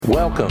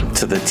Welcome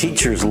to the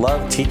Teachers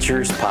Love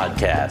Teachers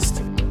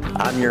podcast.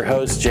 I'm your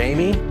host,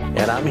 Jamie,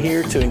 and I'm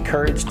here to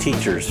encourage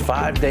teachers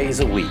 5 days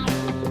a week.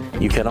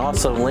 You can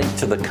also link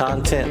to the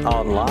content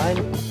online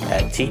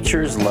at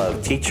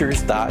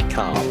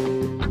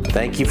teachersloveteachers.com.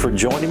 Thank you for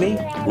joining me.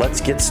 Let's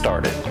get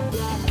started.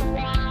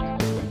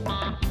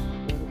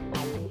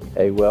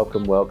 Hey,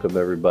 welcome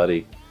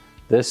everybody.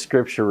 This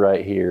scripture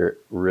right here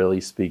really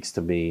speaks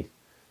to me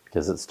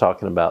because it's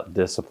talking about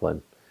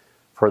discipline.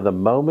 For the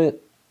moment,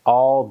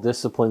 all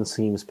discipline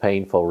seems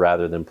painful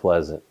rather than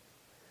pleasant,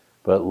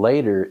 but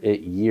later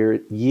it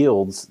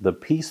yields the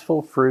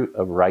peaceful fruit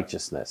of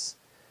righteousness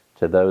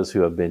to those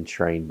who have been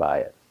trained by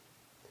it.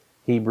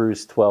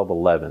 Hebrews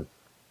 12:11.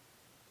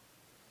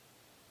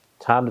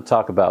 Time to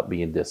talk about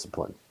being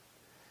disciplined.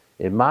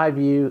 In my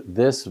view,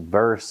 this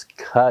verse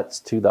cuts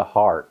to the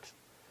heart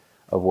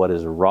of what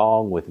is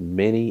wrong with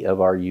many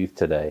of our youth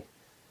today.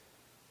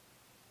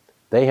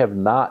 They have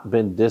not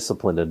been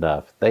disciplined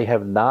enough. They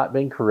have not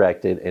been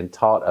corrected and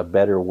taught a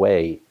better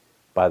way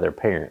by their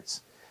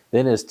parents.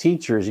 Then as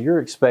teachers,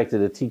 you're expected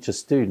to teach a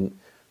student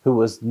who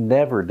was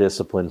never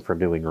disciplined for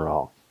doing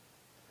wrong.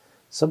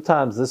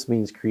 Sometimes this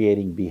means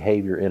creating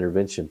behavior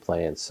intervention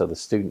plans so the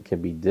student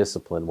can be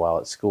disciplined while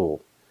at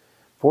school.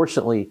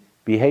 Fortunately,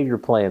 behavior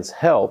plans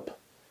help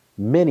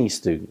many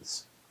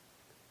students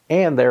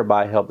and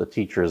thereby help the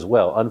teacher as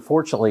well.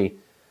 Unfortunately,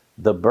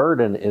 the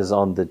burden is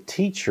on the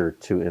teacher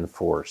to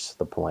enforce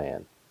the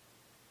plan.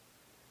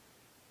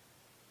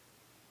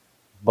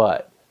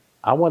 But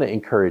I want to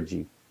encourage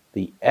you,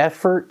 the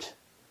effort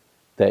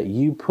that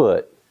you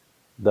put,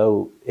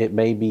 though it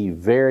may be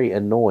very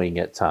annoying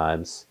at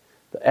times,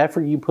 the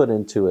effort you put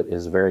into it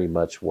is very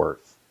much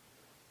worth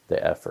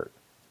the effort.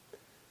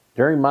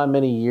 During my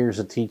many years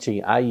of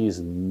teaching, I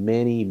used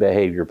many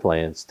behavior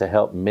plans to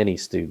help many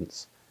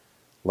students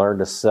learn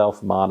to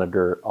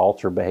self-monitor,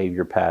 alter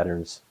behavior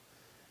patterns.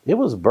 It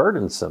was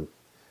burdensome,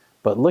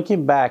 but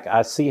looking back,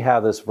 I see how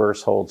this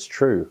verse holds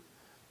true.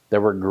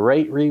 There were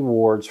great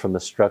rewards from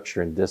the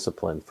structure and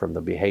discipline from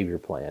the behavior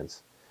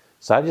plans.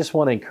 So I just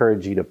want to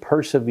encourage you to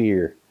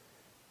persevere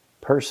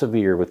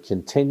with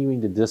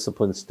continuing to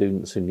discipline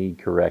students who need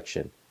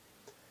correction.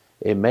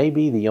 It may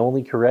be the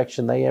only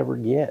correction they ever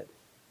get.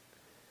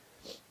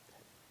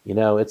 You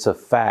know, it's a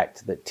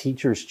fact that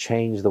teachers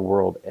change the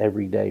world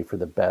every day for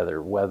the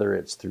better, whether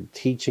it's through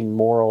teaching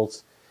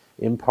morals,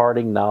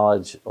 imparting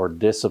knowledge, or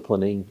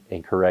disciplining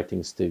and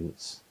correcting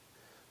students.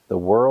 The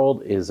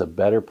world is a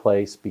better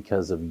place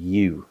because of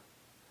you.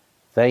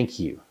 Thank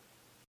you.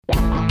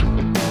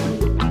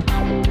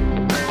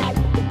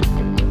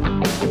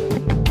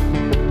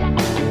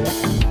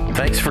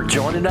 Thanks for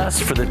joining us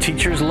for the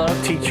Teachers Love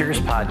Teachers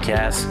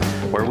podcast,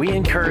 where we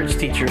encourage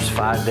teachers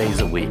 5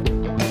 days a week.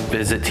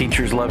 Visit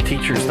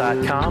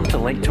teachersloveteachers.com to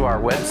link to our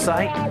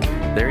website.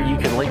 There you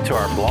can link to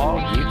our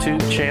blog,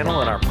 YouTube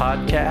channel, and our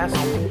podcast.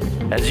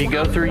 As you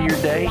go through your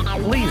day,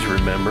 please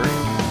remember,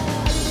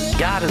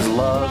 God is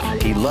love.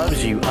 He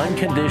loves you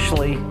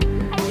unconditionally.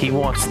 He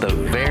wants the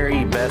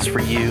very best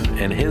for you,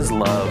 and His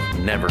love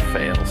never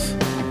fails.